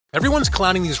Everyone's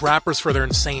clowning these rappers for their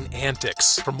insane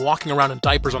antics, from walking around in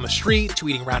diapers on the street, to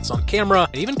eating rats on camera,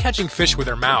 and even catching fish with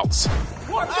their mouths.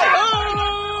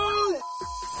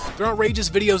 Their outrageous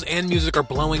videos and music are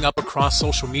blowing up across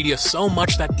social media so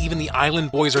much that even the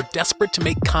Island Boys are desperate to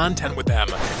make content with them.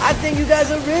 I think you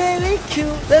guys are really cute,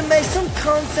 let's make some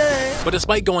content. But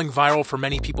despite going viral for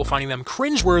many people finding them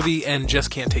cringeworthy and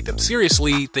just can't take them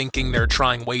seriously, thinking they're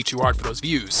trying way too hard for those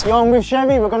views. Yo, I'm with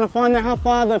Chevy, we're gonna find out how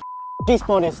far the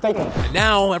G-spot is, stay tuned. And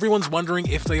now, everyone's wondering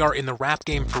if they are in the rap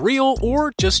game for real,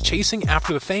 or just chasing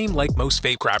after the fame like most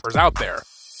fake rappers out there.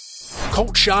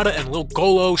 Colt Chata and Lil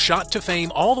Golo shot to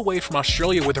fame all the way from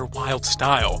Australia with their wild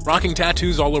style, rocking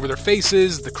tattoos all over their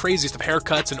faces, the craziest of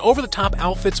haircuts, and over-the-top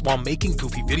outfits while making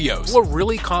goofy videos. What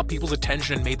really caught people's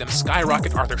attention and made them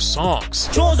skyrocket are their songs.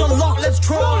 Jaws on lock, let's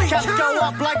troll. Cats go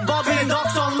up like Bobby and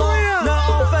Doc's on lock.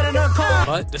 No, better not call.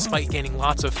 But despite gaining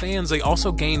lots of fans, they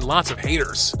also gained lots of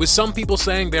haters, with some people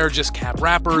saying they're just cat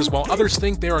rappers, while others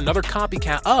think they're another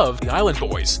copycat of the Island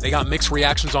Boys. They got mixed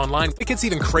reactions online. It gets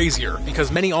even crazier,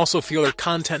 because many also feel their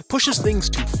content pushes things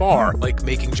too far, like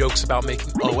making jokes about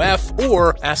making OF,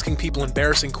 or asking people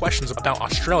embarrassing questions about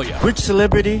Australia. Which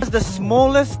celebrity is the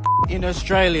smallest in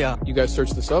Australia? You guys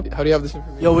searched this up? How do you have this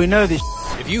information? Yo, we know this.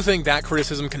 If you think that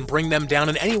criticism can bring them down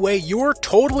in any way, you're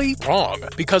totally wrong.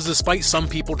 Because despite some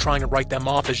people trying to write them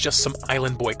off as just some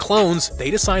Island Boy clones,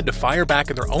 they decided to fire back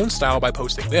in their own style by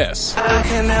posting this. I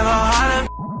can never hide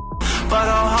but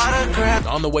I'm harder grab.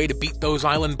 On the way to beat those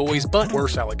Island Boys, but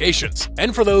worse allegations.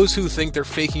 And for those who think they're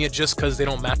faking it just because they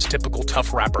don't match typical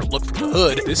tough rapper look from the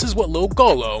hood, this is what Lil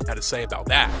Golo had to say about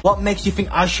that. What makes you think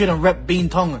I shouldn't rep Bean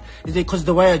Tonga? Is it because of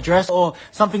the way I dress or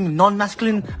something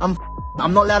non-masculine? I'm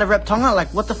not allowed to rep Tonga?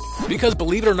 Like, what the f? Because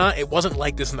believe it or not, it wasn't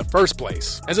like this in the first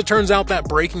place. As it turns out that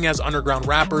breaking as underground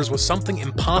rappers was something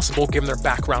impossible given their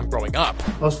background growing up.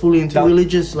 I was fully into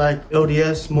religious, like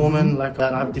LDS, Mormon, like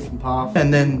that. I have a different path.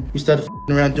 And then we started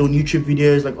f***ing around doing YouTube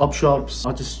videos, like op shops.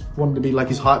 I just wanted to be like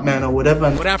his hype man or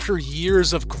whatever. But after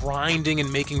years of grinding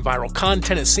and making viral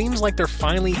content, it seems like they're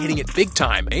finally hitting it big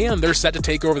time. And they're set to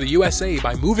take over the USA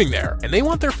by moving there. And they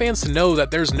want their fans to know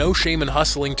that there's no shame in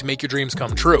hustling to make your dreams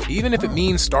come true, even if it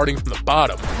means starting from the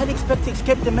bottom. How do you expect to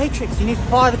escape the matrix? You need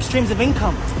 5 extremes of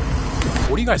income.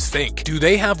 What do you guys think? Do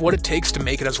they have what it takes to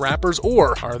make it as rappers,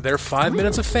 or are their 5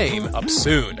 minutes of fame up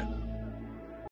soon?